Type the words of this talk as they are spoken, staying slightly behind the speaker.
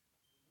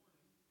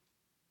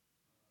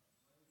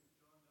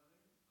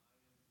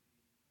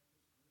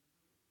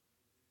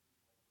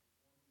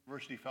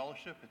University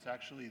Fellowship. It's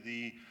actually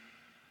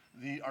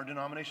our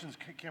denomination's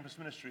campus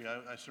ministry.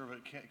 I serve at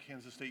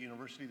Kansas State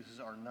University. This is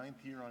our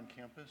 9th year on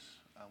campus,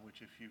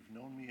 which if you've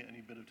known me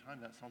any bit of time,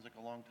 that sounds like a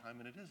long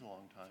time, and it is a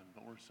long time,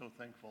 but we're so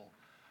thankful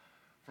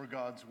for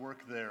God's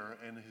work there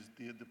and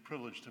the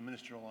privilege to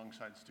minister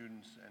alongside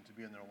students and to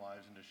be in their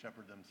lives and to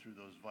shepherd them through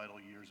those vital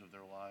years of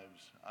their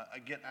lives. I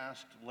get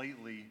asked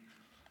lately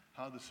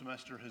how the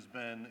semester has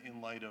been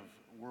in light of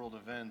world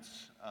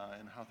events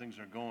and how things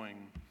are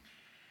going.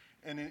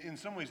 And in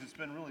some ways, it's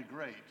been really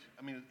great.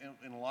 I mean,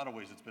 in a lot of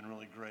ways, it's been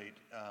really great.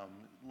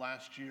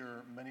 Last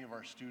year, many of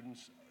our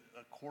students,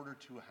 a quarter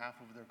to a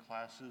half of their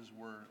classes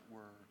were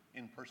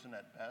in person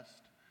at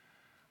best.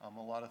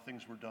 A lot of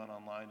things were done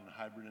online and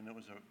hybrid, and it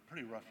was a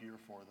pretty rough year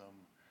for them.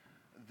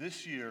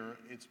 This year,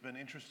 it's been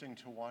interesting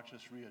to watch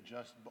us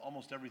readjust.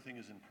 Almost everything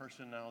is in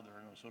person now. There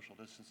are no social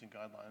distancing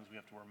guidelines. We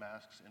have to wear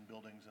masks in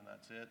buildings, and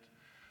that's it.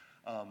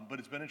 But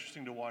it's been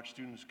interesting to watch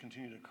students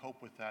continue to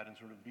cope with that and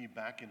sort of be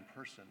back in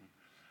person.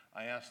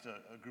 I asked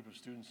a group of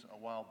students a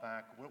while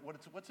back,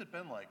 what's it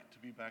been like to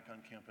be back on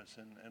campus?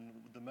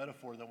 And the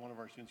metaphor that one of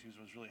our students used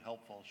was really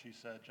helpful. She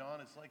said, John,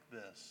 it's like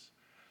this.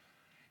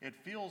 It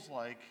feels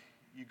like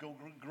you go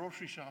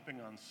grocery shopping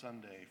on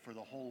Sunday for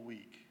the whole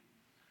week,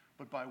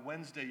 but by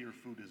Wednesday your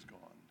food is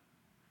gone.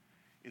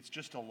 It's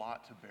just a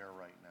lot to bear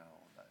right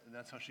now. And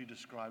that's how she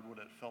described what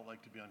it felt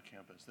like to be on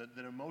campus.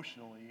 That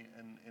emotionally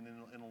and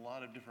in a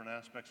lot of different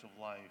aspects of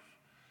life,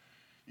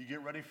 you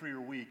get ready for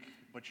your week,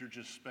 but you're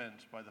just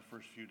spent by the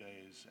first few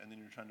days, and then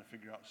you're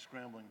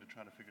scrambling to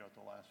try to figure out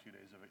the last few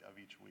days of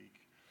each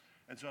week.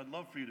 And so I'd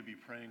love for you to be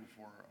praying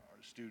for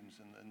our students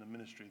and the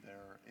ministry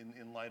there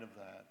in light of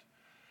that.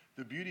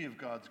 The beauty of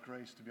God's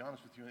grace, to be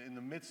honest with you, in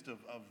the midst of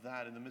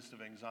that, in the midst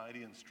of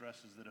anxiety and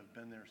stresses that have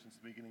been there since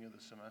the beginning of the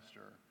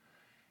semester,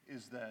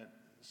 is that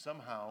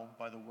somehow,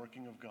 by the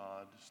working of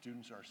God,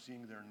 students are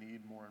seeing their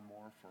need more and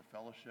more for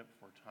fellowship,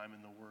 for time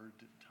in the Word,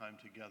 time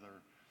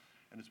together.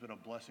 And it's been a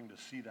blessing to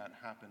see that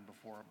happen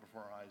before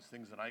our eyes,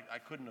 things that I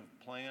couldn't have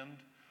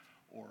planned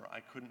or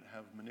I couldn't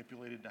have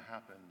manipulated to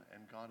happen.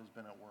 And God has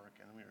been at work,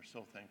 and we are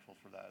so thankful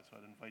for that. So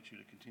I'd invite you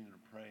to continue to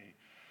pray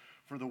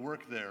for the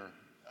work there.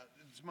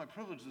 It's my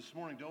privilege this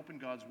morning to open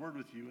God's Word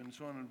with you. And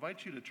so I'd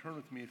invite you to turn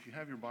with me, if you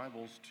have your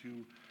Bibles,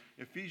 to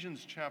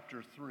Ephesians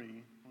chapter 3.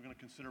 We're going to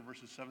consider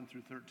verses 7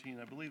 through 13.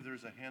 I believe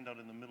there's a handout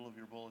in the middle of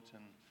your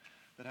bulletin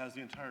that has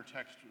the entire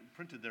text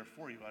printed there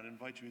for you. I'd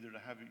invite you either to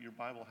have your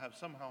Bible,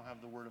 somehow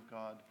have the Word of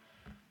God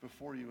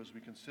before you as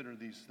we consider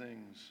these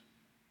things.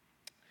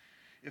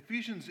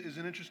 Ephesians is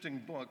an interesting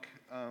book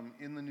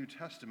in the New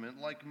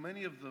Testament. Like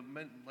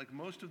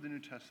most of the New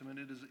Testament,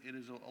 it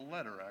is a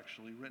letter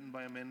actually written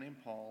by a man named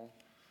Paul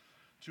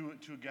to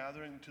a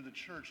gathering, to the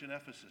church in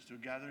Ephesus, to a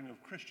gathering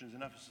of Christians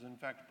in Ephesus. In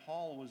fact,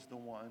 Paul was the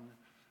one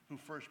who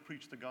first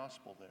preached the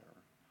gospel there.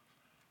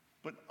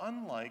 But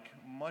unlike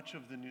much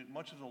of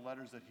the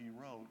letters that he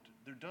wrote,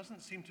 there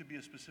doesn't seem to be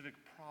a specific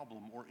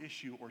problem or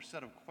issue or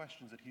set of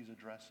questions that he's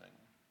addressing.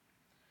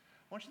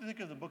 I want you to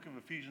think of the book of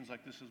Ephesians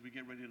like this as we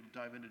get ready to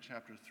dive into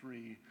chapter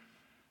 3.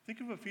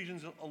 Think of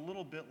Ephesians a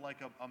little bit like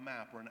a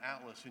map or an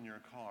atlas in your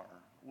car.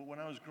 When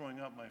I was growing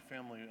up, my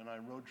family and I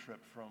road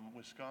trip from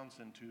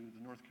Wisconsin to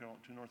North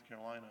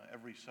Carolina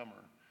every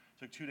summer.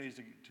 It took 2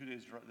 days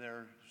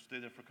there,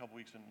 stayed there for a couple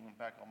weeks, and went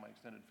back. All my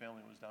extended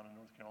family was down in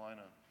North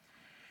Carolina.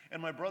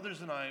 And my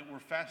brothers and I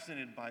were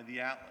fascinated by the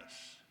atlas.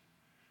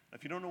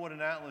 If you don't know what an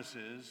atlas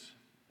is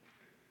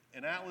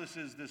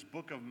this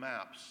book of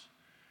maps.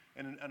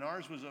 And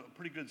ours was a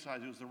pretty good size.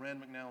 It was the Rand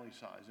McNally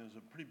size. It was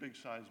a pretty big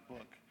size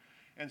book.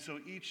 And so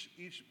each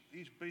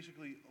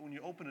basically, when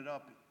you open it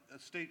up, a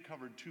state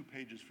covered 2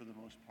 pages for the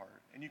most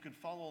part. And you could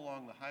follow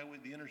along the highway,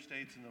 the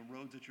interstates, and the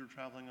roads that you're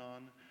traveling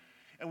on.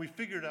 And we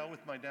figured out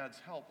with my dad's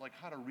help, like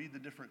how to read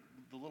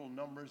the little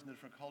numbers and the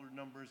different colored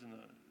numbers and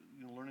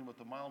learning about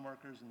the mile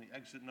markers and the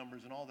exit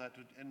numbers and all that.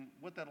 And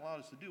what that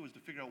allowed us to do was to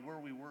figure out where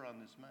we were on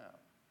this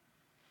map.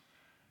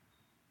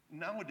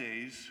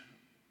 Nowadays,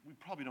 we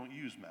probably don't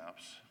use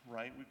maps,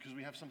 right? Because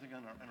we have something in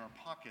our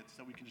pockets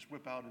that we can just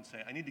whip out and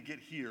say, I need to get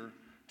here,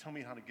 tell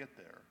me how to get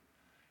there.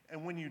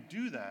 And when you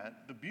do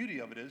that, the beauty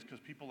of it is, because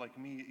people like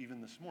me,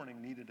 even this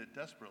morning, needed it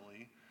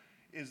desperately,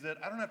 is that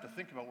I don't have to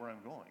think about where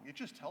I'm going. It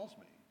just tells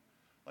me.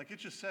 Like it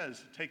just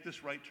says, take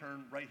this right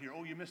turn right here.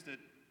 Oh, you missed it.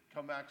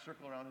 Come back,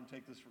 circle around, and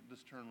take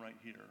this turn right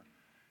here.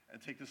 And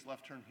take this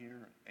left turn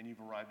here, and you've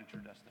arrived at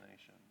your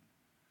destination.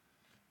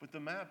 But the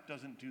map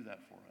doesn't do that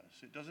for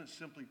us. It doesn't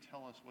simply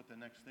tell us what the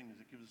next thing is.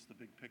 It gives us the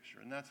big picture.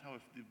 And that's how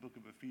the book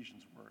of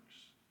Ephesians works.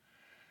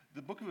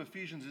 The book of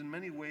Ephesians, in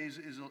many ways,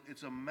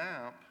 it's a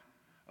map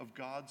of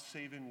God's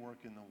saving work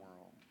in the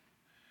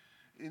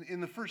world.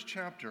 In the first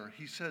chapter,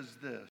 he says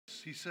this.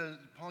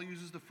 Paul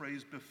uses the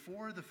phrase,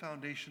 before the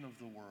foundation of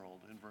the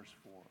world, in verse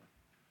 4.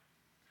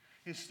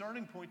 His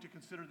starting point to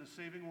consider the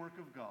saving work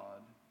of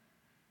God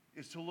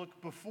is to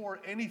look before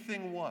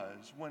anything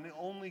was, when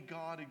only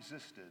God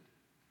existed.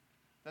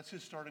 That's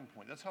his starting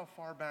point. That's how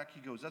far back he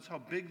goes. That's how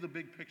big the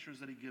big pictures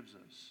that he gives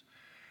us.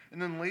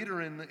 And then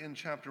later in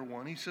chapter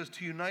 1, he says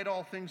to unite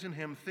all things in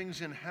him,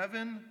 things in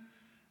heaven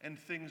and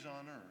things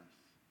on earth.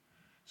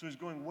 So he's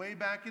going way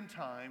back in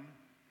time.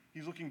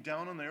 He's looking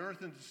down on the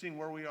earth and seeing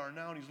where we are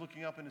now, and he's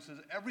looking up and it says,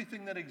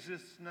 everything that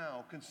exists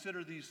now,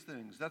 consider these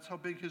things. That's how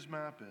big his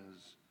map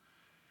is.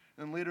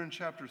 And later in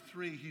chapter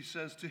 3, he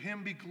says, to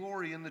him be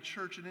glory in the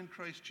church and in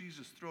Christ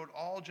Jesus throughout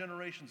all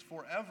generations,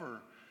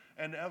 forever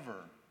and ever.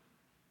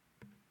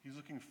 He's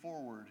looking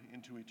forward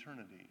into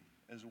eternity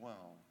as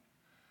well.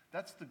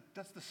 That's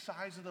the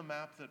size of the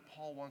map that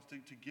Paul wants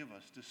to give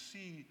us, to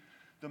see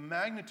the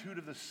magnitude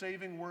of the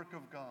saving work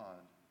of God.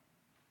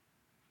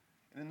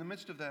 And in the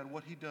midst of that,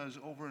 what he does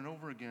over and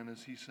over again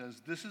is he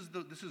says, this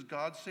is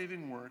God's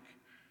saving work,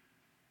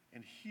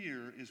 and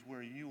here is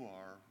where you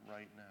are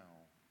right now.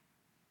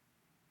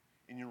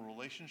 In your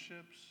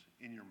relationships,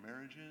 in your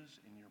marriages,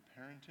 in your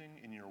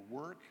parenting, in your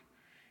work,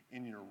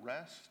 in your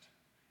rest,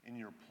 in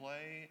your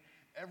play,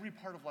 every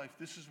part of life,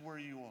 this is where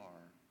you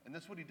are. And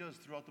that's what he does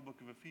throughout the book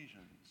of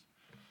Ephesians.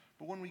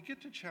 But when we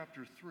get to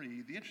chapter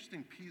 3, the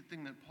interesting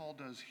thing that Paul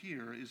does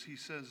here is he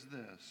says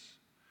this.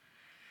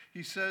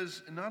 He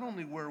says not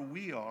only where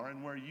we are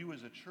and where you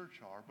as a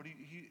church are, but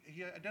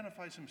he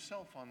identifies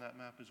himself on that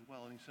map as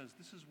well. And he says,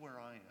 this is where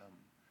I am.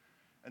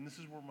 And this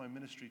is where my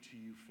ministry to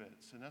you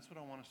fits. And that's what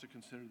I want us to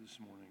consider this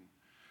morning.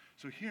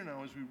 So here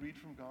now, as we read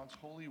from God's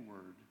holy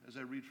word, as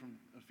I read from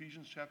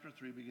Ephesians chapter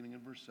 3, beginning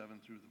in verse 7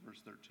 through verse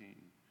 13.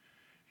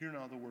 Hear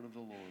now the word of the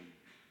Lord.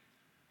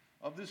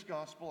 Of this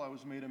gospel I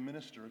was made a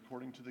minister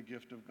according to the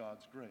gift of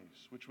God's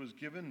grace, which was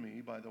given me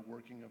by the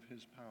working of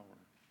his power.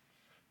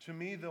 To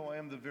me, though I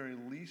am the very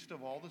least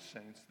of all the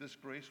saints, this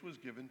grace was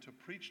given to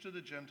preach to the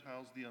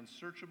Gentiles the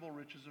unsearchable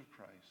riches of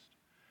Christ,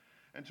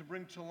 and to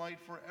bring to light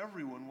for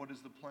everyone what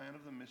is the plan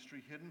of the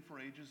mystery hidden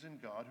for ages in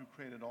God who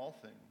created all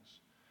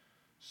things,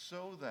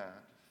 so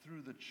that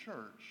through the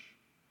church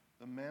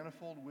the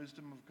manifold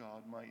wisdom of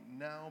God might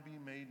now be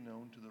made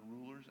known to the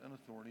rulers and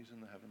authorities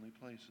in the heavenly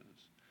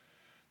places.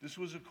 This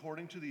was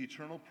according to the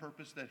eternal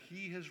purpose that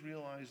he has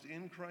realized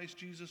in Christ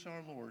Jesus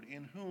our Lord,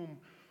 in whom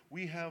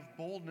we have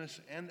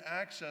boldness and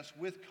access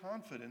with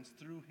confidence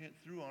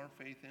through our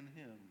faith in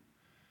him.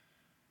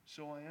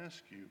 So I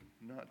ask you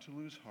not to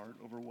lose heart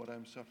over what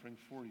I'm suffering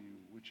for you,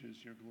 which is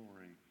your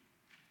glory.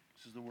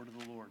 This is the word of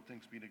the Lord.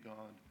 Thanks be to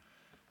God.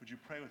 Would you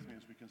pray with me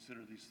as we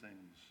consider these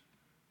things?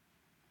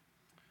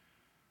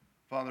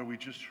 Father, we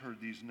just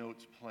heard these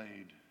notes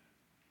played.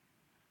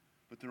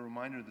 But the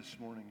reminder this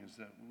morning is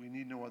that we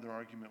need no other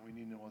argument, we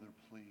need no other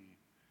plea.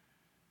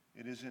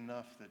 It is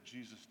enough that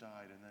Jesus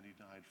died and that he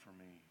died for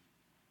me.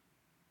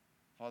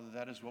 Father,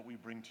 that is what we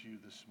bring to you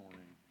this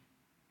morning.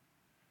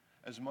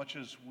 As much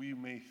as we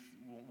may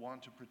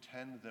want to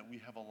pretend that we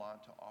have a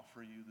lot to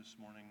offer you this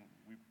morning,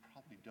 we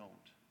probably don't.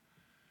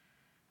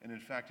 And in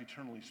fact,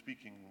 eternally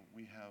speaking,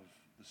 we have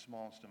the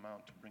smallest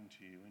amount to bring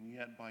to you. And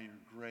yet, by your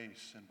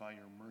grace and by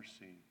your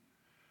mercy,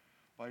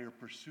 by your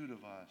pursuit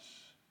of us,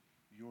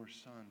 your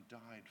Son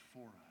died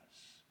for us.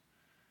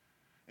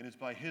 And it's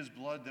by his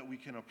blood that we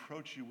can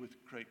approach you with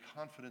great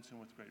confidence and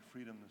with great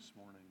freedom this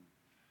morning.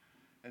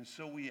 And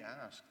so we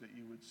ask that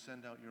you would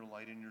send out your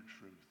light and your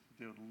truth,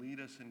 that would lead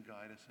us and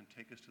guide us and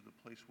take us to the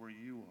place where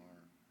you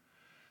are.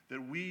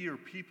 That we, your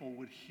people,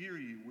 would hear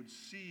you, would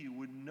see you,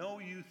 would know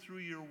you through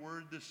your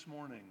word this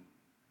morning.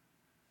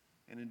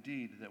 And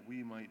indeed, that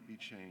we might be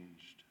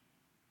changed.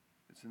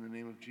 It's in the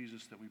name of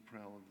Jesus that we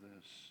pray all of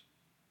this.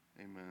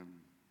 Amen.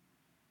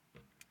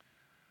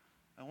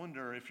 I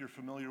wonder if you're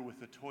familiar with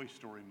the Toy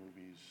Story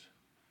movies.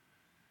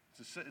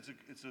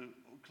 It's a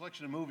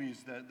collection of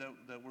movies that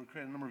were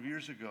created a number of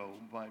years ago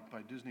by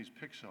Disney's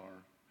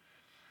Pixar.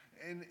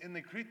 And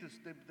they paint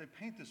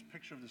this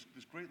picture of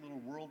this great little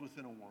world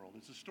within a world.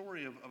 It's a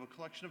story of a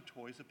collection of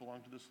toys that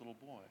belong to this little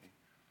boy.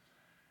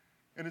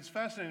 And it's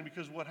fascinating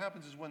because what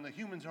happens is when the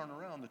humans aren't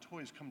around, the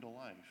toys come to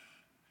life.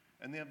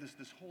 And they have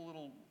this whole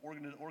little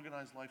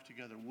organized life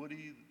together.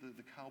 Woody,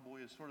 the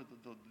cowboy, is sort of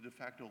the de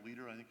facto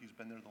leader. I think he's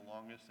been there the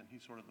longest, and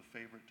he's sort of the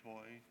favorite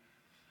toy.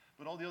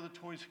 But all the other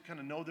toys kind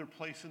of know their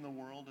place in the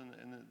world,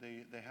 and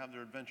they have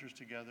their adventures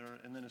together.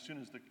 And then as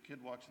soon as the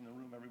kid walks in the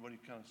room, everybody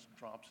kind of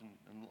drops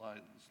and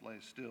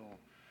lays still,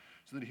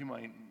 so that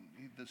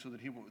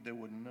they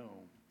wouldn't know.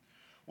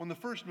 Well, in the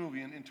first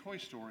movie, in Toy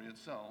Story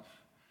itself,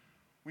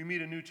 we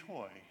meet a new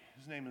toy.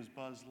 His name is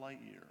Buzz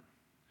Lightyear.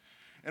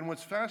 And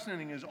what's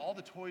fascinating is all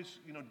the toys,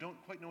 don't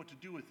quite know what to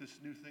do with this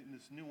new thing,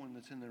 this new one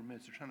that's in their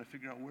midst. They're trying to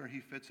figure out where he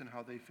fits and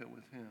how they fit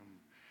with him.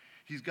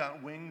 He's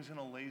got wings and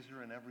a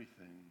laser and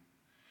everything.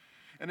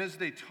 And as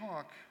they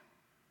talk,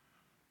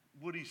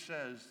 Woody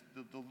says,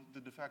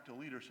 the de facto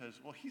leader says,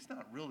 well, he's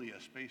not really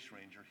a space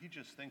ranger. He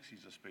just thinks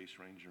he's a space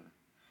ranger.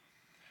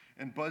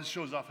 And Buzz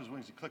shows off his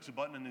wings. He clicks a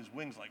button and his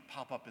wings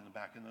pop up in the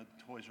back. And the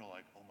toys are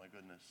like, oh my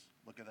goodness,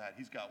 look at that.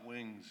 He's got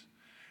wings.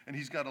 And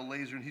he's got a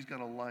laser and he's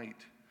got a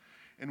light.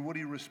 And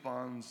Woody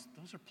responds,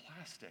 those are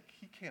plastic.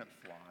 He can't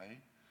fly.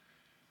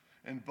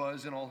 And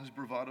Buzz, in all his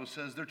bravado,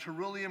 says, they're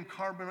beryllium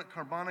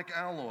carbonic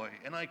alloy,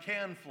 and I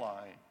can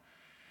fly.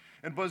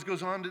 And Buzz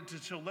goes on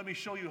to let me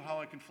show you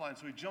how I can fly. And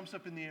so he jumps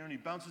up in the air, and he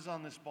bounces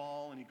on this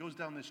ball, and he goes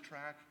down this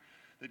track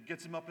that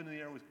gets him up into the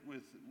air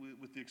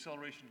with the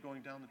acceleration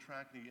going down the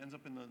track. And he ends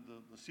up in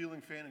the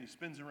ceiling fan, and he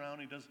spins around.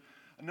 He does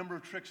a number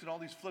of tricks and all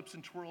these flips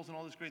and twirls and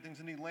all these great things,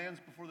 and he lands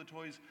before the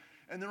toys,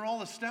 and they're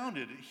all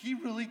astounded. He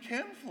really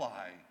can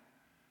fly.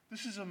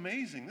 This is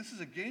amazing. This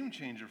is a game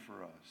changer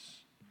for us.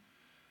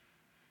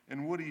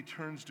 And Woody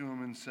turns to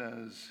him and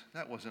says,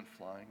 that wasn't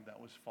flying, that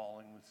was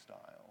falling with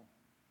style.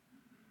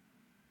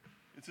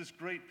 It's this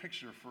great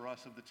picture for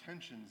us of the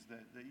tensions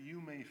that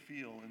you may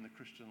feel in the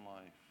Christian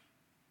life.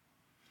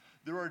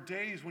 There are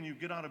days when you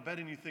get out of bed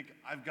and you think,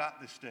 I've got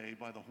this day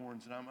by the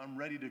horns and I'm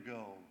ready to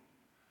go.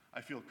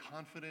 I feel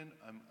confident,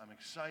 I'm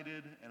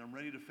excited, and I'm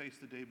ready to face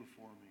the day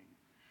before me.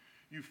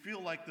 You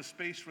feel like the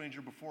Space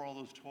Ranger before all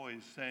those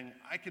toys saying,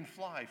 I can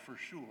fly for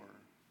sure.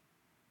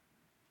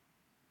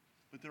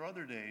 But there are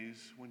other days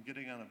when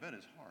getting out of bed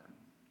is hard,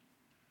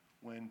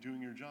 when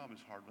doing your job is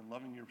hard, when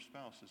loving your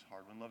spouse is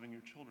hard, when loving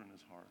your children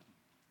is hard,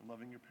 when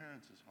loving your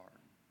parents is hard.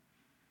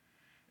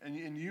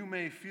 And you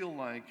may feel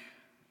like,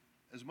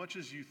 as much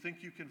as you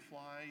think you can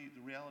fly,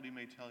 the reality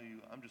may tell you,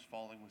 I'm just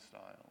falling with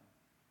style.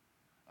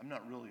 I'm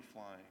not really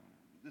flying.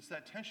 It's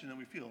that tension that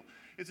we feel.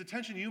 It's a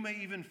tension you may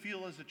even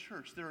feel as a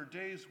church. There are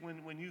days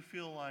when you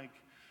feel like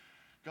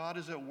God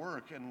is at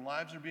work and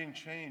lives are being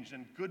changed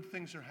and good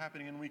things are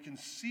happening and we can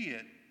see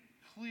it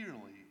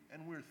clearly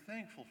and we're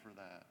thankful for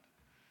that.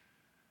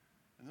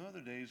 And there are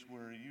other days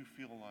where you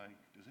feel like,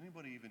 does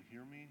anybody even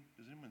hear me?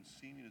 Does anyone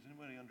see me? Does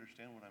anybody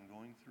understand what I'm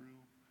going through?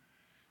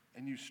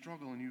 And you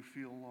struggle and you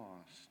feel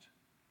lost.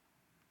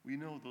 We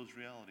know those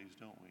realities,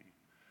 don't we?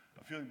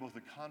 A feeling both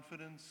of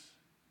confidence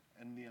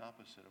and the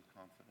opposite of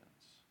confidence.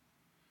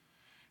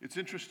 It's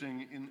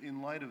interesting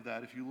in light of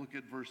that, if you look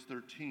at verse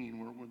 13,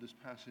 where this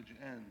passage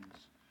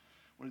ends,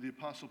 where the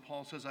Apostle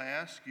Paul says, I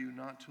ask you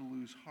not to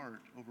lose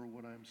heart over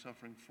what I am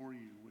suffering for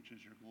you, which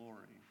is your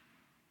glory.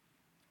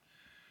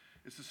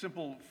 It's a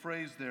simple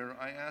phrase there,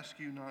 I ask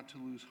you not to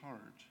lose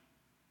heart.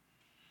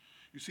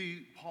 You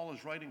see, Paul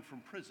is writing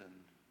from prison.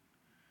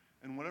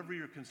 And whatever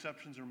your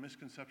conceptions or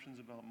misconceptions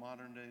about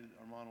modern day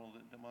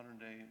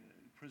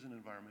prison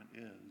environment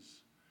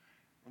is,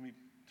 let me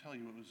tell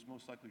you, it was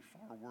most likely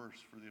far worse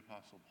for the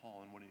Apostle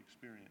Paul and what he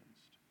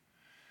experienced.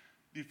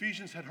 The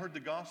Ephesians had heard the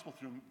gospel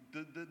through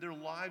him. Their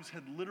lives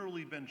had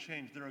literally been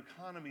changed. Their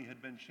economy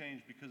had been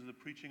changed because of the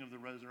preaching of the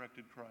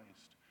resurrected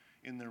Christ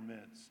in their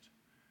midst.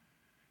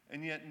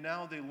 And yet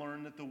now they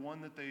learn that the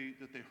one that they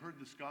heard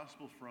this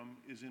gospel from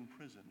is in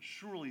prison.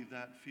 Surely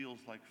that feels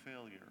like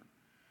failure.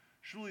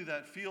 Surely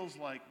that feels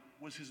like,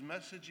 was his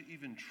message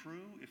even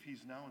true if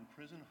he's now in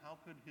prison? How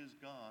could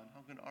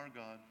our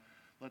God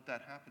let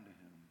that happen to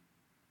him?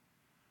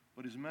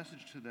 But his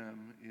message to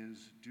them is,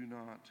 do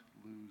not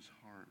lose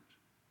heart.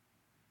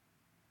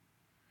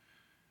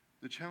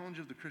 The challenge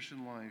of the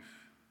Christian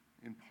life,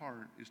 in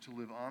part, is to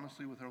live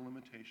honestly with our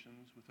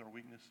limitations, with our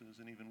weaknesses,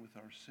 and even with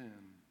our sin.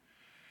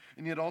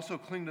 And yet also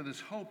cling to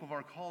this hope of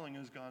our calling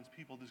as God's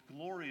people, this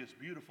glorious,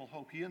 beautiful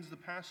hope. He ends the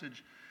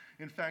passage,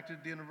 in fact,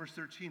 at the end of verse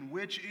 13,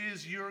 which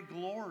is your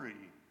glory.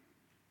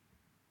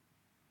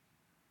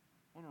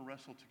 I want to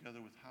wrestle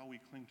together with how we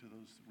cling to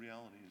those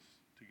realities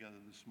together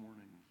this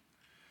morning.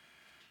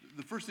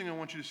 The first thing I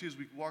want you to see as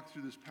we walk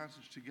through this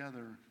passage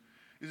together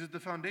is that the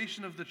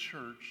foundation of the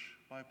church,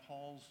 by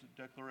Paul's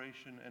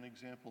declaration and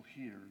example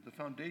here, the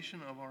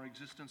foundation of our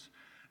existence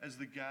as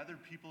the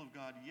gathered people of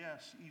God,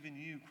 yes, even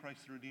you,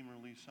 Christ the Redeemer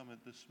Leaf Summit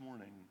this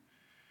morning,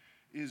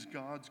 is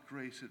God's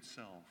grace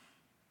itself.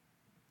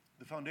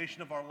 The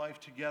foundation of our life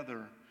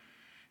together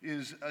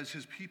is, as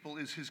his people,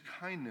 is his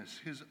kindness,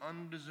 his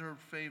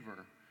undeserved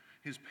favor,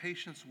 his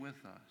patience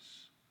with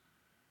us.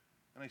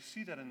 And I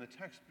see that in the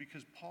text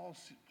because Paul,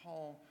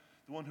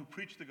 the one who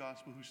preached the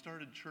gospel, who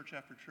started church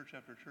after church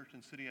after church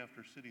and city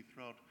after city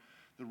throughout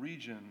the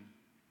region,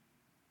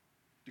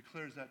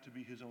 declares that to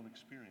be his own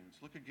experience.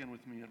 Look again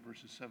with me at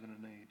verses 7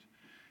 and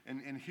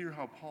 8. And hear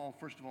how Paul,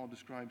 first of all,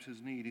 describes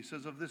his need. He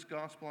says, of this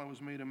gospel I was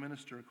made a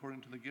minister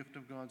according to the gift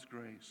of God's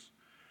grace,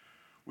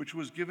 which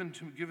was given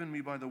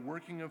me by the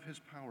working of his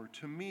power.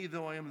 To me,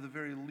 though I am the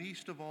very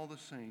least of all the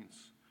saints,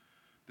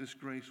 this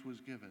grace was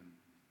given.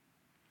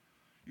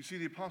 You see,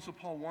 the Apostle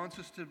Paul wants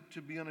us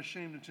to be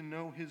unashamed and to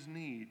know his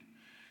need.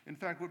 In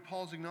fact, what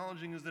Paul's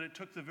acknowledging is that it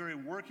took the very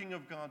working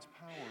of God's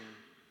power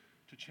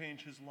to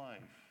change his life.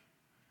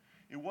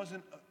 It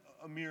wasn't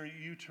a mere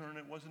U-turn.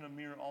 It wasn't a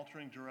mere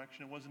altering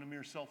direction. It wasn't a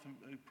mere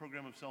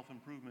program of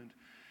self-improvement.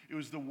 It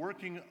was the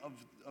working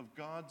of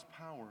God's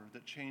power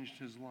that changed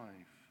his life.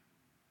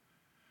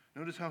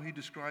 Notice how he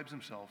describes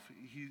himself.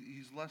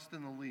 He's less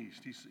than the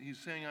least. He's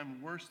saying, I'm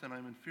worse than,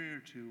 I'm inferior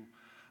to.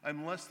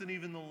 I'm less than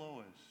even the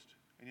lowest.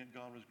 And yet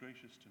God was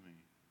gracious to me.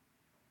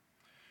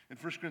 In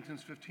 1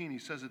 Corinthians 15, he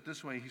says it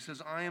this way. He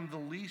says, I am the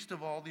least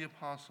of all the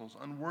apostles,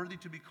 unworthy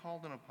to be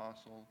called an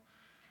apostle,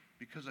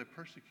 because I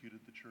persecuted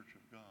the church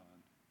of God.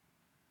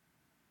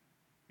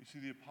 You see,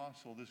 the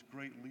apostle, this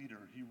great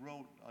leader, he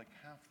wrote like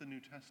half the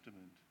New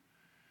Testament,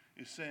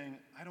 is saying,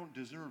 I don't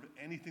deserve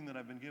anything that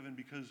I've been given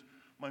because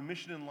my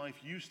mission in life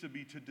used to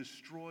be to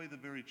destroy the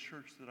very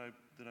church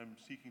that I'm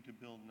seeking to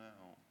build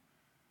now.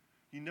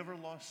 He never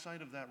lost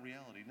sight of that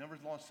reality, never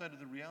lost sight of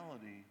the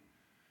reality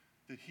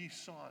that he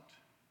sought,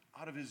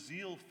 out of his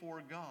zeal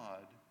for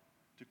God,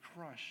 to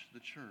crush the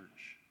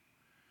church.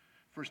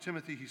 1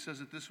 Timothy, he says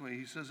it this way.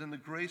 He says, "And the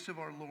grace of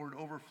our Lord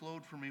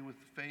overflowed for me with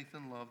faith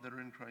and love that are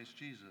in Christ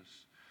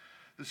Jesus.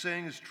 The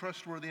saying is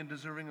trustworthy and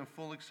deserving of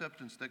full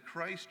acceptance, that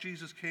Christ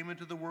Jesus came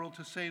into the world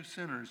to save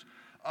sinners,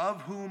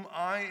 of whom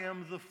I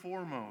am the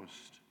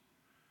foremost.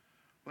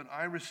 But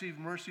I received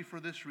mercy for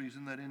this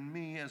reason, that in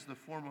me, as the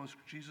foremost,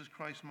 Jesus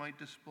Christ might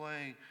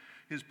display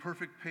his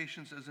perfect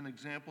patience as an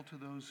example to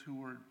those who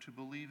were to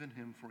believe in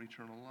him for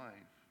eternal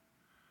life.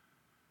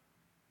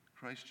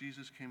 Christ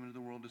Jesus came into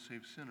the world to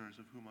save sinners,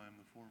 of whom I am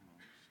the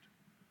foremost."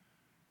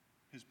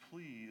 His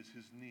plea is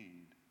his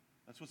need.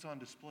 That's what's on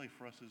display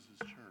for us as his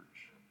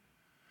church.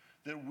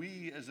 That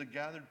we, as a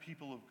gathered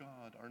people of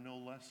God, are no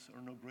less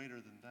or no greater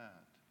than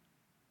that.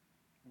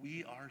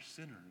 We are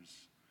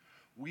sinners.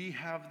 We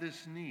have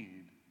this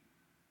need,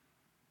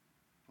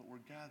 but we're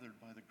gathered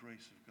by the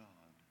grace of God.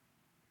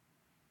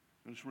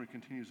 Notice where he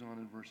continues on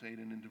in verse 8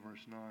 and into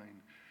verse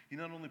 9. He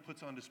not only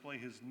puts on display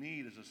his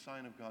need as a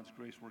sign of God's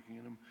grace working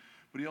in him,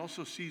 but he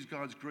also sees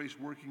God's grace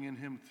working in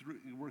him,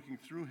 working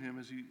through him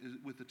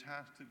with the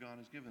task that God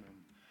has given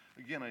him.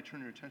 Again, I turn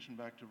your attention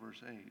back to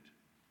verse 8.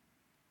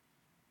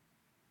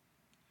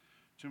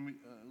 To me,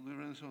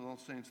 with all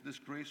saints, this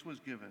grace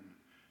was given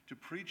to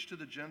preach to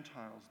the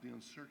Gentiles the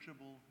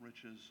unsearchable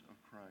riches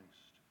of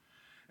Christ,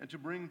 and to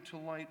bring to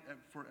light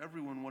for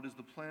everyone what is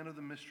the plan of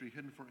the mystery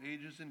hidden for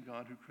ages in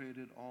God who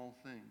created all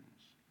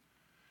things.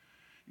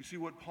 You see,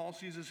 what Paul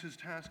sees as his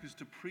task is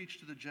to preach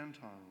to the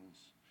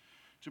Gentiles,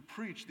 to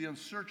preach the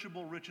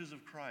unsearchable riches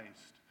of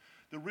Christ,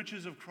 the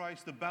riches of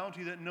Christ, the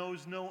bounty that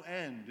knows no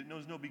end. It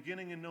knows no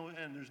beginning and no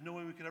end. There's no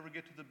way we could ever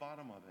get to the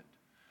bottom of it.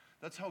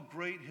 That's how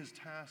great his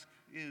task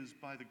is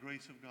by the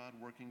grace of God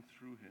working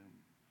through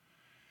him.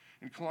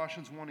 In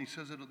Colossians 1, he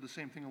says the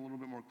same thing a little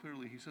bit more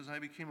clearly. He says, "I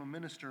became a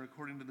minister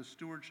according to the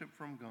stewardship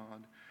from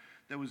God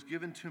that was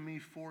given to me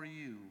for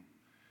you,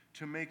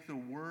 to make the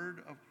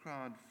word of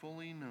God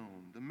fully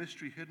known, the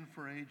mystery hidden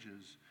for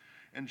ages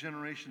and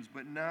generations,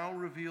 but now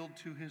revealed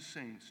to his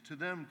saints. To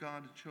them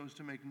God chose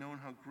to make known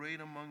how great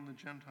among the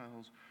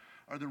Gentiles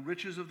are the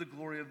riches of the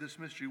glory of this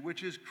mystery,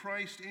 which is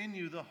Christ in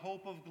you, the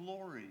hope of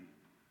glory."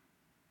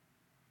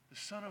 The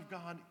Son of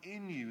God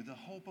in you, the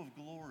hope of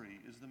glory,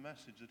 is the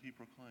message that he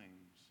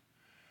proclaims.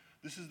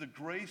 This is the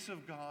grace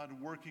of God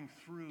working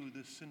through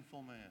this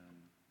sinful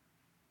man,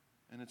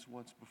 and it's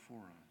what's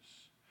before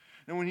us.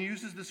 Now, when he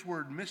uses this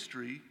word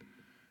mystery,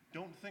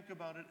 don't think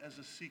about it as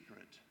a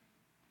secret.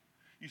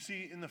 You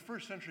see, in the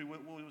first century,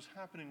 what was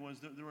happening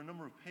was that there were a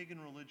number of pagan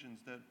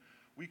religions that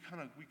we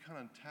kind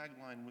of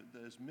tagline with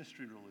as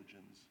mystery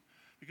religions,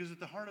 because at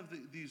the heart of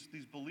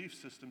these belief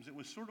systems, it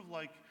was sort of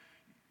like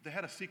they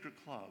had a secret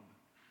club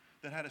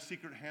that had a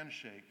secret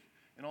handshake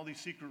and all these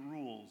secret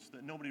rules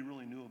that nobody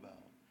really knew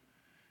about.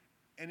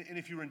 And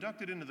if you were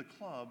inducted into the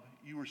club,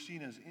 you were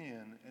seen as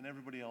in, and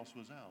everybody else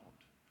was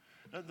out.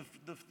 Now,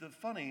 the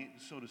funny,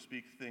 so to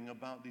speak, thing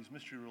about these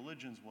mystery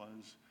religions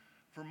was,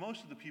 for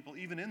most of the people,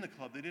 even in the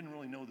club, they didn't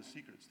really know the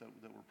secrets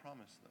that were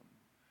promised them.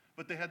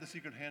 But they had the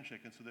secret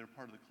handshake, and so they were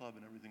part of the club,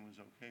 and everything was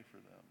okay for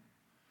them.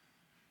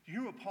 You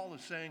hear what Paul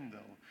is saying,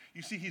 though?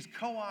 You see, he's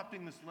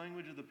co-opting this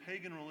language of the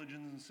pagan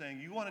religions and saying,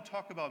 you want to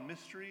talk about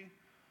mystery?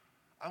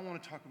 I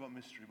want to talk about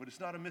mystery, but it's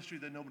not a mystery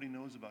that nobody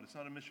knows about. It's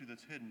not a mystery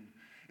that's hidden.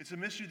 It's a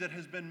mystery that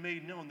has been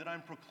made known, that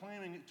I'm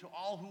proclaiming it to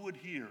all who would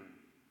hear.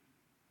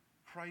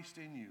 Christ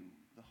in you,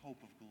 the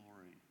hope of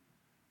glory.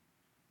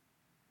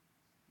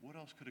 What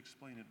else could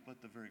explain it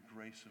but the very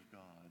grace of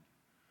God?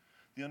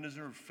 The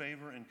undeserved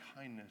favor and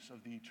kindness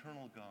of the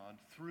eternal God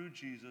through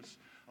Jesus,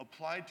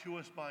 applied to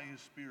us by his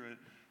Spirit.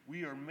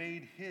 We are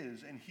made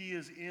his, and he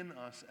is in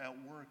us,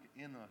 at work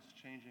in us,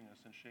 changing us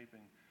and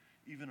shaping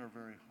even our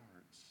very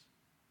hearts.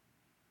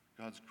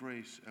 God's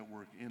grace at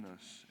work in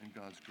us, and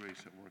God's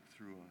grace at work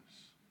through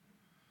us.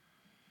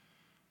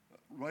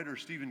 Writer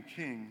Stephen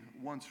King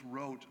once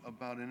wrote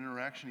about an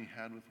interaction he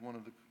had with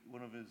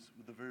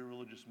with the very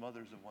religious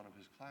mothers of one of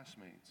his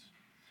classmates.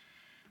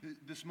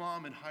 This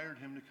mom had hired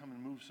him to come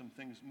and move some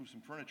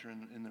furniture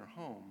in their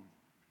home.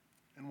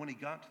 And when he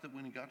got to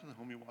the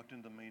home, he walked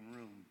into the main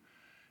room,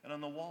 and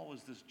on the wall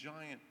was this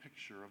giant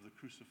picture of the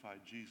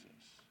crucified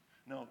Jesus.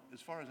 Now, as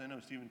far as I know,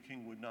 Stephen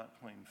King would not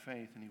claim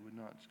faith, and he would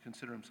not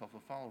consider himself a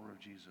follower of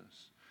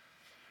Jesus.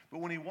 But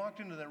when he walked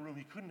into that room,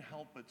 he couldn't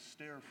help but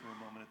stare for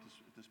a moment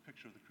at this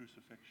picture of the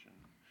crucifixion.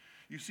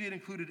 You see, it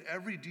included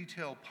every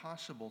detail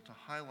possible to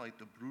highlight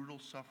the brutal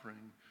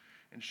suffering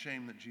and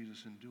shame that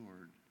Jesus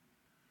endured.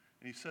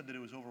 And he said that it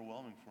was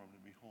overwhelming for him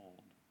to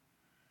behold.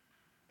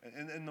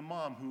 And the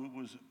mom, who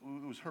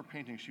it was her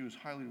painting, she was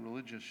highly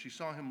religious, she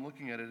saw him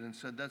looking at it and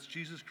said, "That's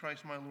Jesus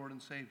Christ, my Lord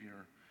and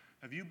Savior.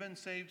 Have you been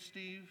saved,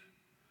 Steve?"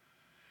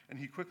 And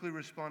he quickly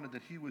responded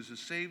that he was as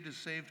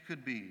saved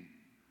could be.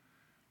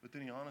 But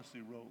then he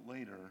honestly wrote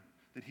later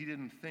that he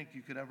didn't think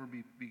he could ever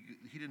be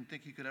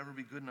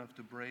good enough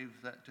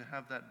to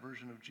have that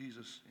version of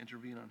Jesus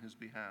intervene on his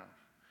behalf.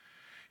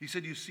 He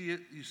said, you see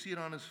it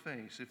on his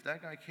face. If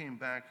that guy came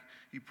back,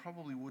 he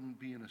probably wouldn't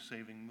be in a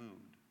saving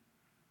mood.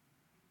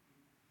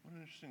 What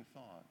an interesting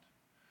thought.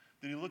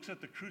 That he looks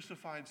at the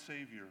crucified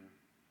Savior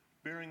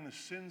bearing the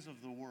sins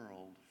of the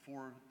world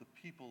for the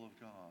people of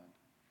God,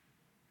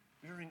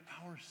 bearing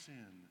our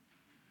sin.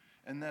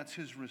 And that's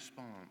his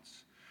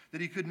response,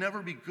 that he could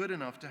never be good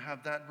enough to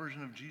have that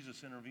version of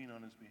Jesus intervene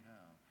on his behalf.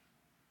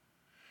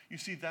 You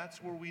see,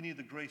 that's where we need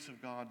the grace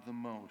of God the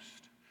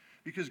most,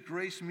 because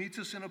grace meets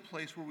us in a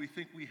place where we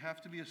think we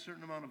have to be a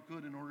certain amount of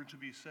good in order to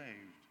be saved.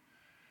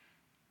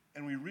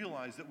 And we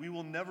realize that we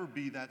will never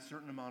be that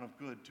certain amount of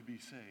good to be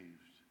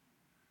saved.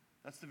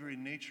 That's the very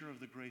nature of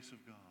the grace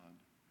of God.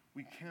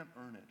 We can't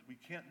earn it. We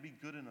can't be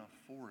good enough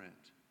for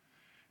it.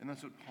 And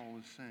that's what Paul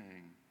is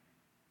saying.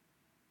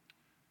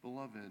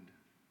 Beloved,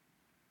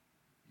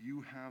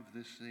 you have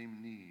this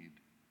same need.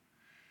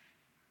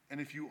 And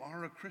if you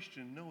are a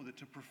Christian, know that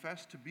to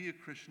profess to be a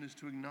Christian is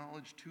to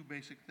acknowledge two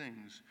basic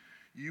things.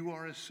 You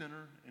are a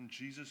sinner, and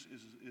Jesus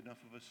is enough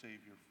of a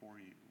Savior for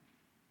you.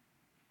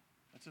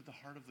 That's at the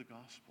heart of the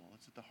gospel.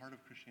 That's at the heart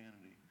of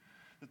Christianity.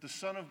 That the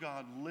Son of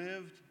God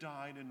lived,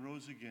 died, and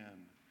rose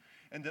again,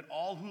 and that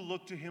all who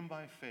look to him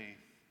by faith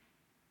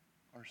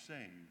are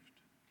saved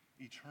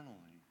eternally,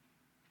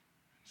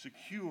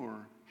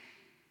 secure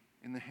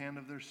in the hand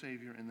of their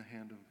Savior, in the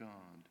hand of God.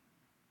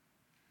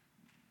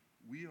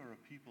 We are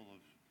a people of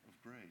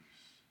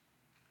grace.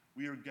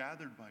 We are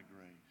gathered by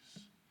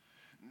grace.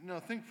 Now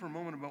think for a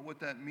moment about what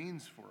that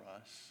means for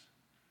us.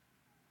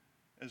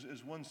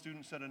 As one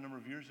student said a number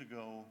of years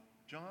ago,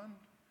 John,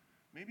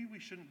 maybe we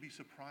shouldn't be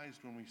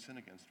surprised when we sin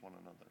against one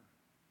another.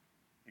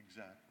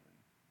 Exactly.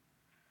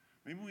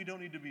 Maybe we don't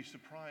need to be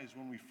surprised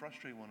when we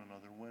frustrate one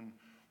another,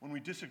 when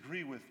we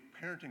disagree with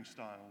parenting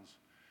styles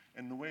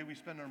and the way we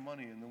spend our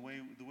money and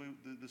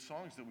the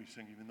songs that we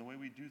sing, even the way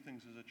we do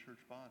things as a church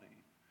body.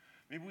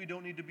 Maybe we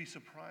don't need to be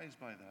surprised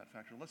by that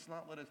factor. Let's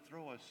not let it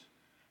throw us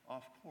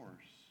off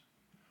course.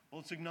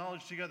 Well, let's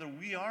acknowledge together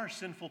we are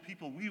sinful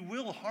people. We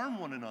will harm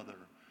one another.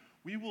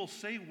 We will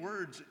say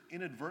words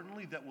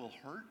inadvertently that will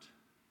hurt,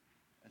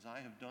 as I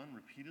have done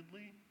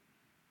repeatedly.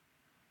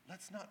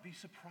 Let's not be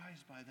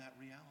surprised by that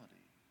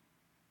reality.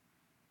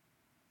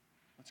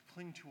 Let's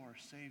cling to our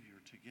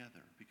Savior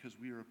together because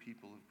we are a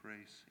people of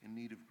grace, in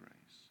need of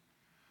grace.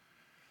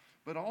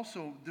 But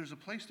also, there's a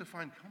place to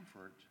find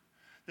comfort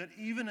that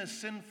even as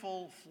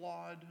sinful,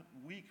 flawed,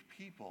 weak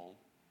people,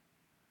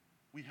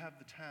 we have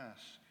the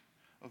task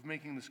of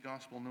making this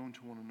gospel known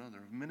to one another,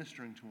 of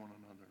ministering to one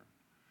another.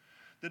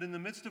 That in the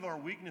midst of our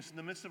weakness, in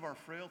the midst of our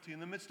frailty,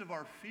 in the midst of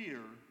our fear,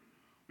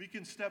 we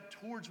can step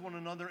towards one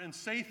another and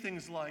say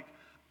things like,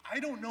 I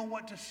don't know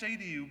what to say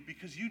to you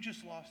because you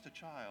just lost a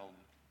child,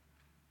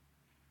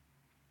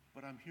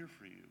 but I'm here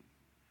for you.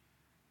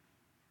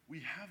 We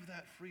have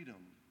that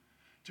freedom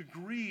to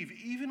grieve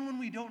even when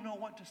we don't know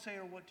what to say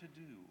or what to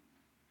do,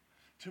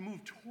 to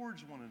move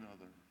towards one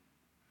another,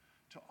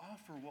 to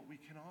offer what we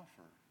can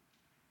offer.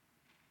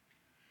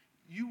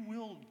 You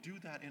will do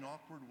that in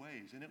awkward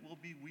ways, and it will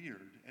be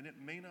weird, and it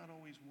may not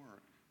always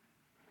work.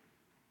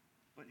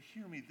 But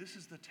hear me, this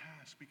is the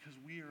task because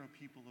we are a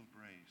people of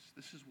grace.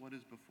 This is what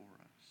is before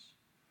us.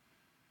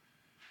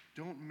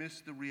 Don't miss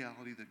the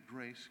reality that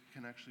grace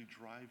can actually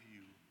drive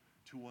you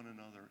to one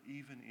another,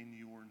 even in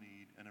your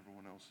need and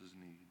everyone else's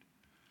need.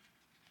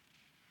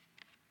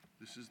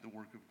 This is the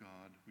work of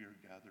God. We are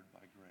gathered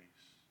by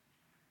grace.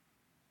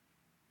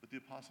 But the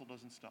apostle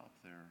doesn't stop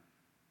there.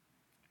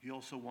 He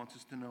also wants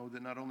us to know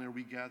that not only are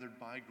we gathered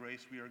by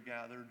grace, we are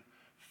gathered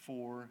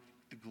for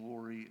the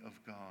glory of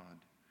God.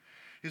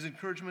 His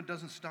encouragement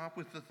doesn't stop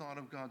with the thought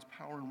of God's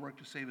power and work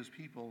to save his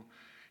people.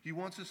 He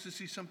wants us to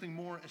see something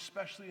more,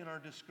 especially in our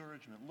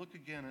discouragement. Look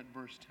again at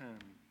verse 10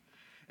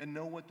 and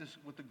know what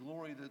the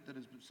glory that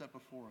is set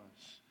before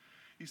us.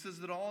 He says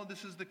that all of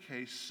this is the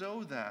case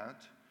so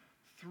that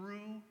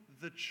through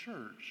the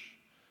church,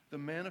 the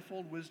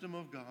manifold wisdom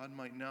of God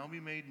might now be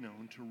made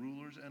known to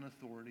rulers and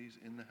authorities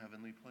in the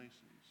heavenly places.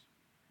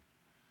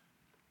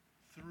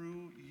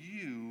 Through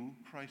you,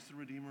 Christ the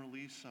Redeemer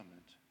Lee Summit,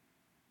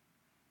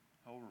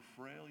 however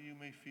frail you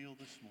may feel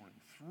this morning,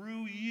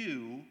 through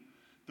you,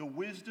 the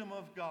wisdom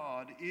of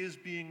God is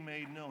being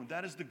made known.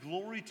 That is the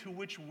glory to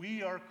which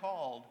we are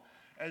called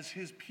as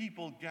his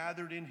people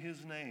gathered in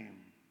his name.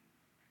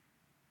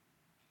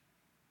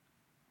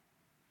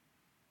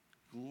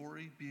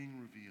 Glory being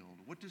revealed.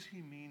 What does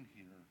he mean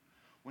here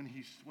when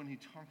he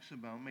talks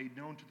about made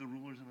known to the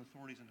rulers and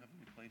authorities in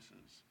heavenly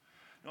places?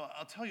 Now,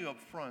 I'll tell you up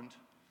front,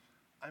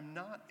 I'm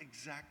not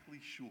exactly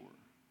sure.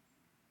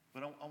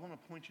 But I want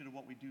to point you to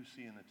what we do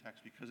see in the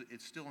text because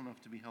it's still enough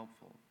to be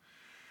helpful.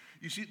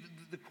 You see,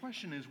 the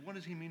question is, what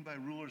does he mean by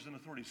rulers and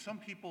authorities? Some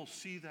people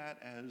see that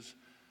as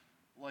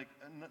like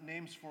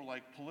names for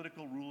like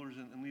political rulers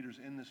and leaders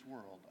in this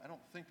world. I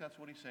don't think that's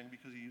what he's saying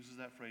because he uses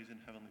that phrase in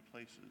heavenly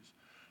places.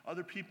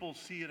 Other people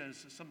see it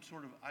as some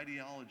sort of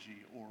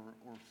ideology or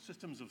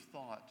systems of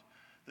thought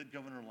that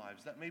govern our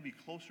lives. That may be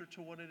closer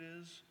to what it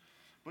is.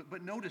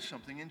 But notice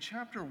something. In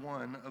chapter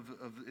 1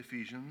 of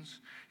Ephesians,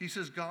 he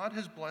says, God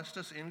has blessed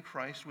us in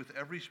Christ with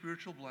every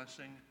spiritual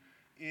blessing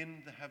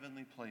in the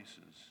heavenly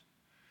places.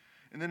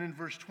 And then in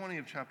verse 20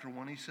 of chapter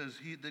 1, he says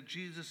that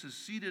Jesus is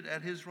seated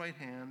at his right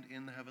hand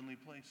in the heavenly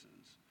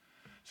places.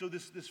 So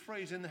this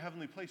phrase, in the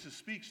heavenly places,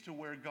 speaks to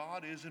where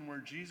God is and where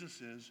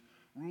Jesus is,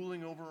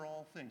 ruling over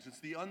all things. It's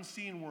the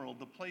unseen world,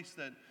 the place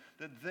that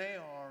they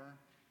are,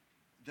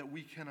 that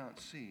we cannot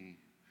see.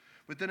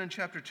 But then in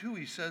chapter 2,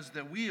 he says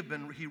that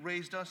he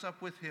raised us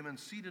up with him and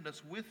seated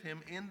us with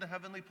him in the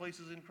heavenly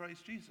places in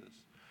Christ Jesus.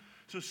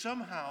 So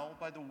somehow,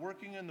 by the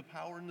working and the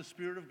power and the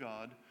Spirit of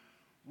God,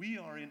 we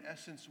are in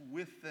essence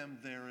with them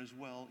there as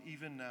well,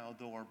 even now,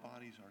 though our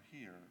bodies are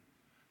here.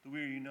 That we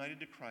are united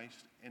to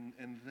Christ and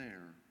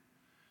there.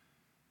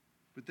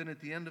 But then at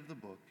the end of the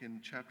book,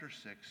 in chapter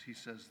 6, he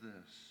says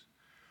this: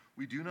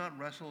 we do not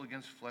wrestle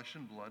against flesh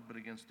and blood, but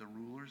against the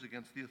rulers,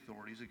 against the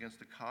authorities, against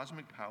the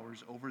cosmic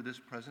powers over this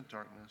present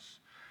darkness,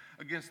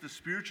 against the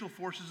spiritual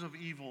forces of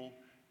evil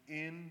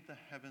in the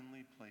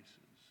heavenly places.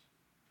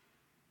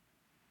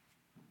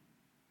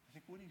 I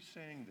think what he's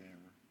saying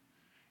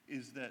there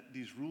is that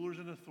these rulers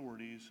and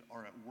authorities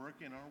are at work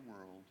in our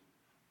world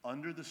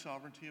under the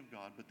sovereignty of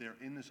God, but they're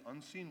in this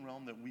unseen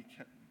realm that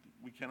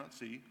we cannot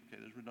see. Okay,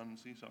 there's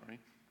redundancy, sorry.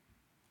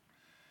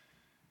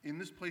 In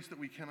this place that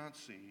we cannot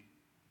see,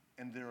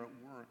 and they're at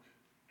work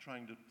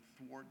trying to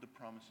thwart the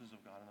promises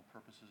of God and the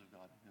purposes of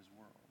God in his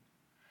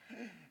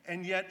world.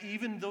 And yet,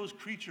 even those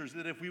creatures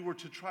that if we were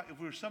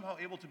somehow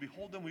able to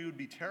behold them, we would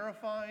be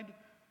terrified.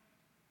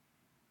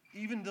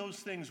 Even those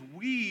things,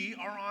 we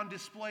are on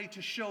display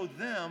to show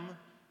them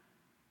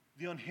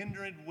the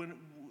unhindered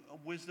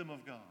wisdom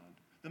of God,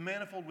 the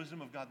manifold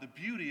wisdom of God, the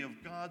beauty of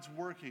God's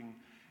working,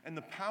 and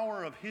the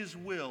power of his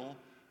will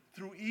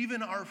through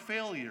even our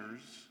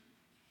failures.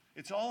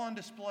 It's all on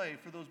display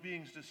for those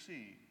beings to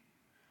see.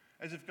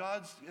 As if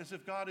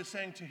God is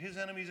saying to his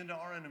enemies and to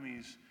our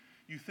enemies,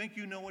 you think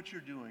you know what you're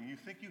doing. You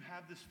think you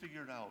have this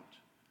figured out.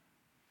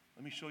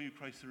 Let me show you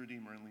Christ the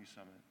Redeemer in Lee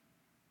Summit.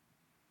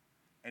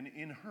 And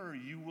in her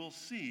you will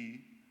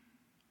see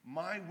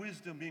my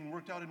wisdom being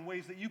worked out in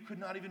ways that you could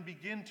not even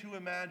begin to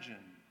imagine.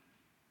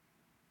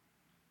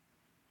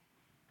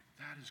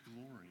 That is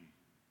glory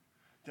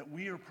that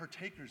we are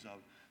partakers of.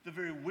 The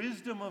very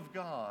wisdom of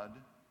God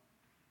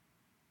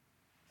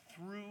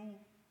through,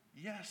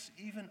 yes,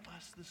 even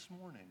us this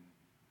morning.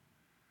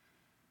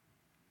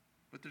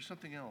 But there's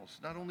something else.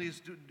 Not only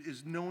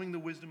is knowing the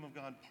wisdom of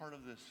God part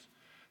of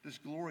this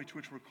glory to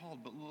which we're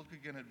called, but look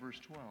again at verse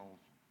 12.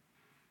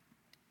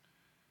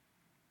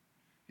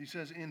 He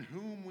says, in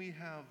whom we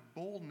have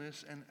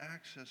boldness and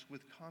access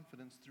with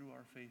confidence through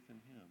our faith in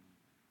him.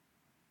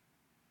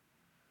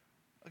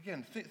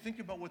 Again, think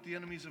about what the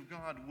enemies of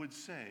God would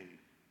say.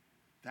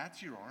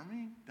 That's your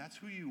army? That's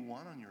who you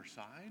want on your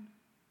side?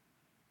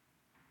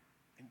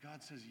 And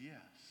God says,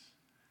 yes.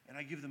 And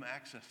I give them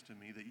access to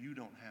me that you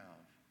don't have.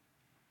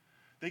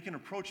 They can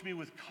approach me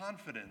with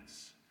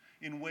confidence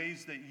in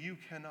ways that you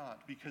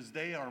cannot because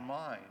they are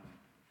mine.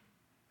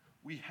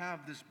 We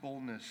have this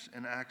boldness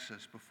and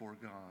access before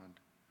God.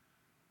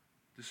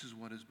 This is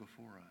what is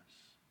before us.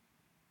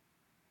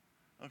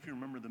 I don't know if you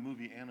remember the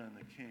movie Anna and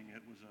the King.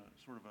 It was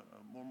a sort of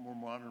a more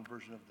modern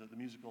version of the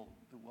musical,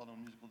 the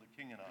well-known musical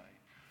The King and I,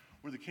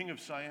 where the King of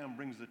Siam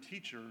brings the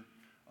teacher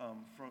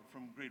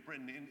from Great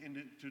Britain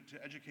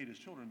to educate his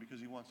children because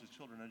he wants his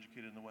children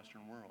educated in the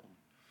Western world.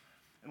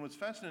 And what's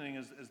fascinating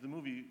as the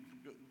movie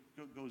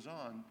goes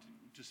on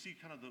to see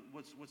kind of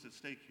what's at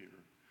stake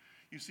here.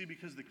 You see,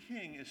 because the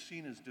king is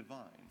seen as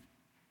divine.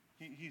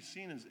 He's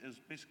seen as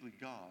basically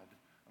God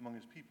among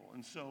his people.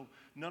 And so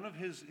none of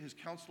his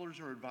counselors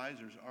or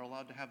advisors are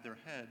allowed to have their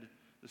head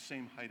the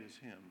same height as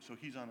him. So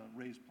he's on a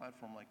raised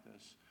platform like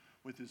this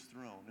with his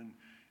throne.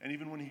 And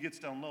even when he gets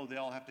down low, they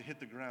all have to hit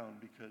the ground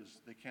because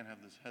they can't have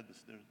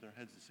their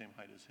heads the same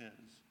height as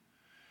his.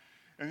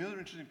 And the other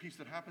interesting piece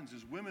that happens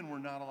is women were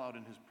not allowed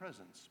in his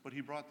presence, but he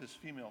brought this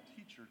female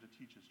teacher to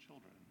teach his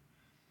children.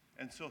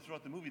 And so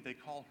throughout the movie, they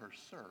call her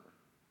Sir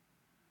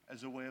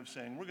as a way of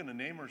saying, we're going to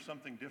name her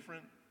something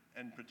different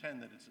and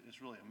pretend that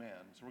it's really a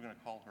man, so we're going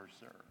to call her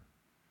Sir.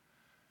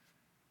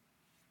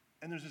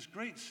 And there's this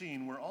great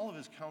scene where all of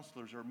his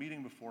counselors are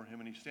meeting before him,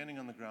 and he's standing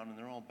on the ground, and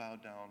they're all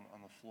bowed down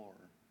on the floor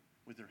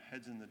with their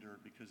heads in the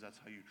dirt because that's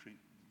how you treat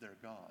their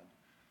God.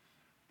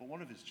 But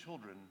one of his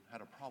children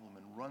had a problem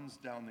and runs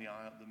down the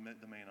aisle, the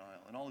main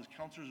aisle. And all his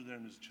counselors are there,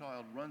 and his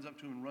child runs up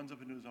to him and runs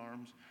up into his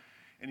arms.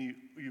 And he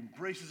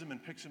embraces him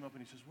and picks him up,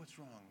 and he says, what's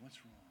wrong? What's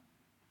wrong?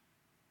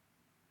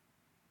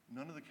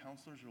 None of the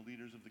counselors or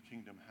leaders of the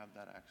kingdom have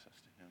that access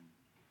to him,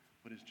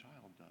 but his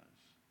child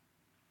does.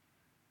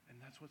 And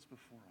that's what's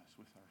before us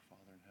with our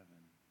Father in heaven.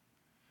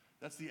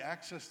 That's the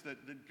access that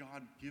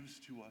God gives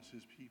to us,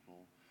 his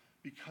people,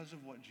 because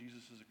of what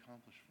Jesus has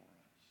accomplished for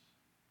us.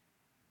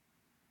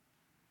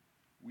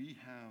 We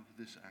have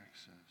this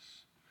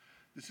access.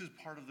 This is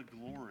part of the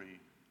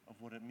glory of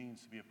what it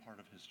means to be a part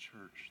of his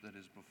church that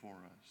is before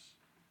us.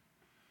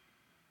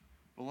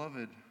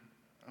 Beloved,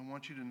 I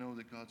want you to know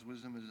that God's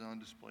wisdom is on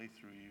display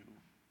through you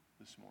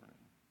this morning.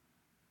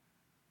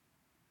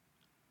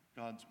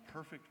 God's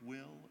perfect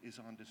will is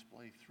on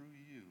display through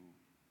you,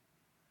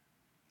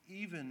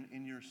 even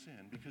in your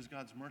sin, because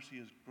God's mercy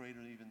is greater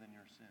even than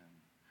your sin.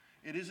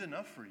 It is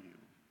enough for you.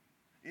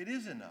 It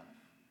is enough.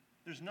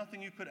 There's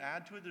nothing you could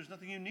add to it. There's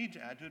nothing you need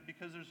to add to it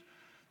because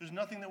There's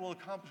nothing that will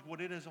accomplish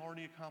what it has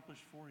already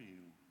accomplished for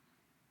you.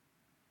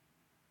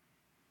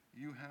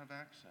 You have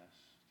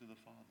access to the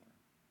Father.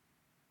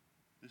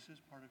 This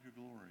is part of your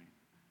glory.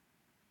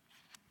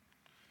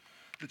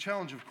 The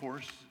challenge, of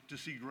course, to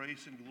see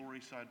grace and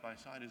glory side by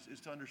side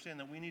is to understand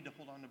that we need to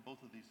hold on to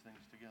both of these things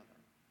together.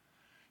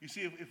 You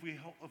see, if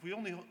we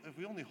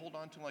only hold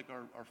on to like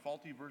our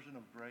faulty version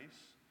of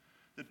grace,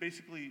 that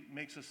basically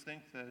makes us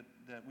think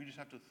that we just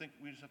have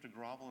to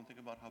grovel and think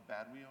about how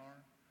bad we are,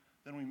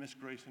 then we miss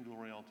grace and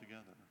glory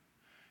altogether.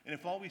 And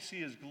if all we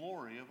see is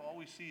glory, if all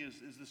we see is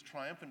this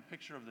triumphant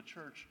picture of the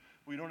church,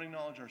 we don't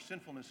acknowledge our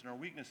sinfulness and our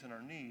weakness and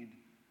our need,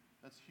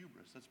 that's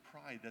hubris, that's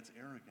pride, that's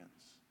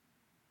arrogance.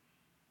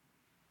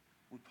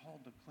 We're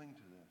called to cling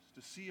to this,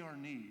 to see our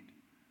need,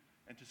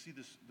 and to see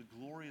the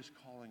glorious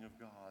calling of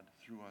God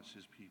through us,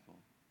 his people.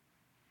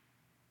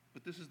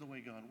 But this is the way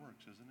God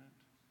works, isn't it?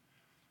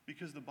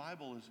 Because the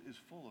Bible is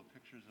full of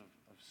pictures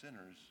of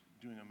sinners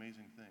doing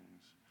amazing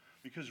things.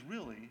 Because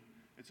really,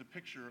 it's a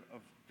picture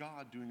of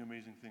God doing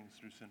amazing things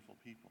through sinful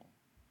people.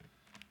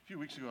 A few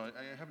weeks ago,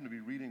 I happened to be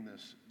reading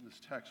this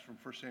text from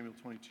 1 Samuel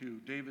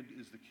 22. David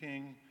is the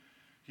king.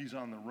 He's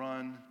on the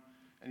run,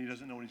 and he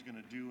doesn't know what he's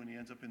going to do, and he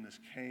ends up in this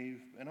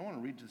cave. And I want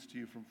to read this to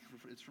you.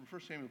 It's from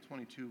 1 Samuel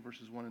 22,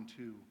 verses 1 and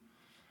 2.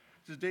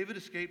 It says, David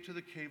escaped to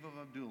the cave of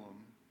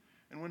Adullam,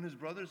 and when his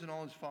brothers and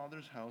all his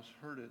father's house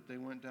heard it, they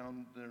went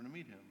down there to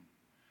meet him.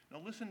 Now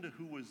listen to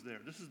who was there.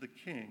 This is the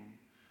king,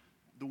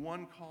 the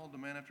one called the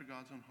man after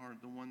God's own heart,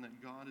 the one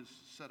that God has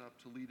set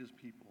up to lead his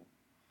people.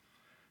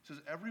 It says,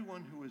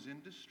 everyone who was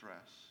in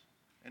distress,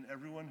 and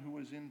everyone who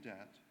was in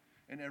debt,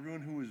 and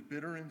everyone who was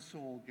bitter in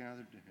soul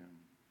gathered to him.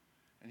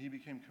 And he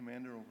became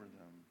commander over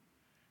them.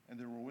 And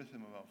there were with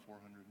him about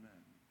 400 men.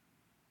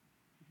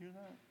 You hear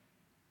that?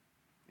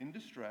 In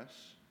distress,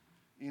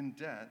 in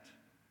debt,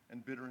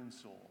 and bitter in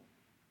soul.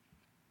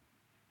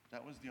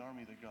 That was the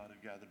army that God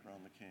had gathered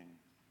around the king.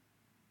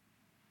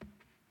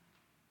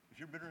 If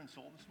you're bitter in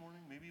soul this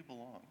morning, maybe you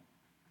belong.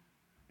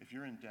 If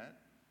you're in debt,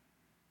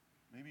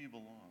 maybe you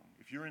belong.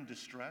 If you're in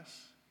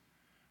distress,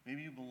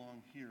 maybe you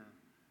belong here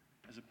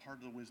as a part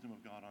of the wisdom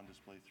of God on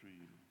display through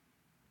you.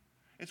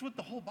 It's what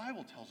the whole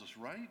Bible tells us,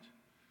 right?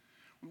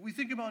 We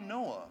think about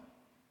Noah,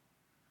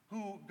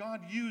 who God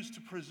used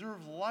to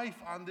preserve life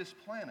on this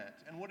planet.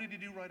 And what did he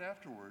do right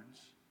afterwards?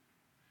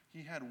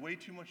 He had way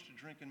too much to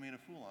drink and made a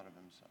fool out of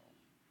himself.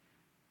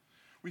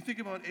 We think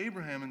about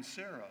Abraham and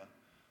Sarah.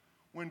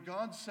 When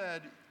God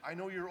said, I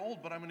know you're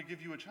old, but I'm going to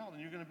give you a child,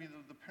 and you're going to be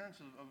the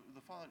parents of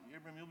the father,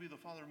 Abraham, you'll be the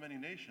father of many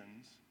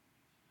nations.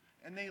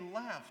 And they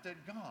laughed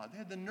at God. They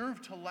had the nerve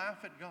to laugh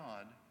at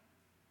God.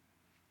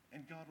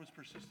 And God was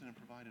persistent and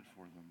provided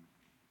for them.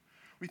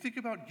 We think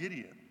about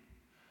Gideon,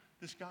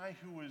 this guy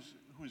who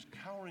was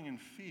cowering in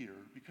fear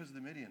because of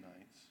the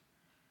Midianites.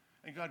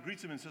 And God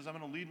greets him and says, I'm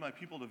going to lead my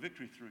people to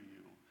victory through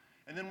you.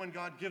 And then when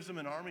God gives him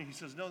an army, he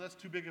says, no, that's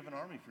too big of an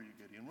army for you,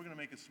 Gideon. We're going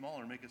to make it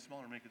smaller, make it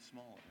smaller, make it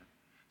smaller.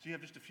 So you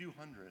have just a few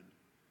hundred.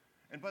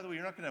 And by the way,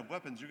 you're not going to have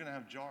weapons. You're going to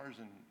have jars,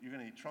 and you're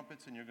going to eat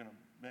trumpets, and you're going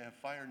to have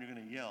fire, and you're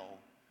going to yell.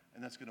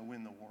 And that's going to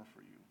win the war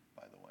for you,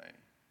 by the way.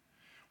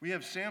 We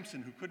have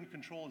Samson, who couldn't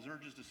control his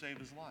urges to save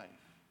his life.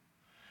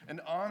 And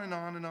on and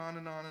on and on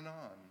and on and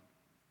on.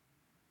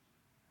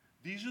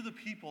 These are the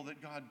people that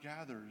God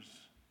gathers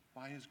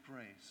by his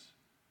grace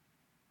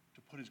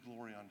to put his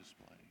glory on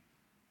display.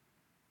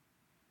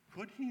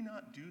 Could he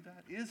not do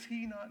that? Is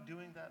he not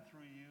doing that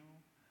through you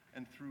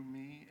and through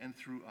me and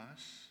through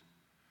us?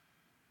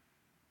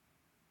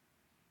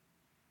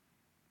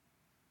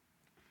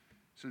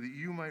 So that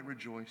you might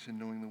rejoice in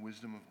knowing the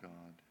wisdom of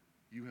God.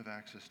 You have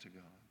access to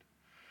God.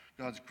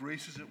 God's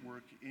grace is at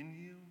work in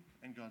you,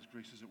 and God's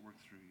grace is at work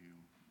through you.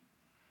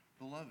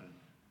 Beloved,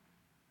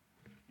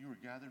 you are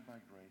gathered by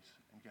grace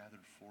and gathered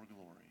for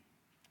glory.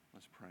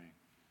 Let's pray.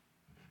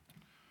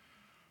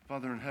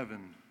 Father in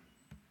heaven,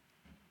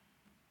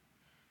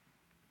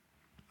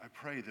 I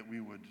pray that we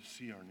would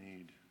see our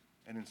need,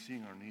 and in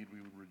seeing our need,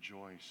 we would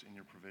rejoice in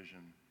your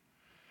provision.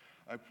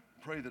 I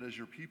pray that as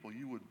your people,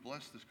 you would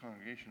bless this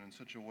congregation in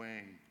such a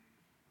way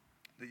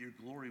that your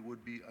glory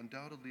would be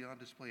undoubtedly on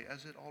display,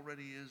 as it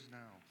already is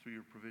now, through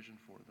your provision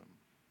for them.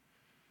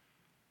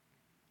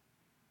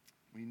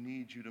 We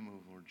need you to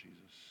move, Lord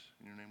Jesus.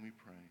 In your name we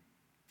pray.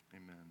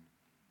 Amen.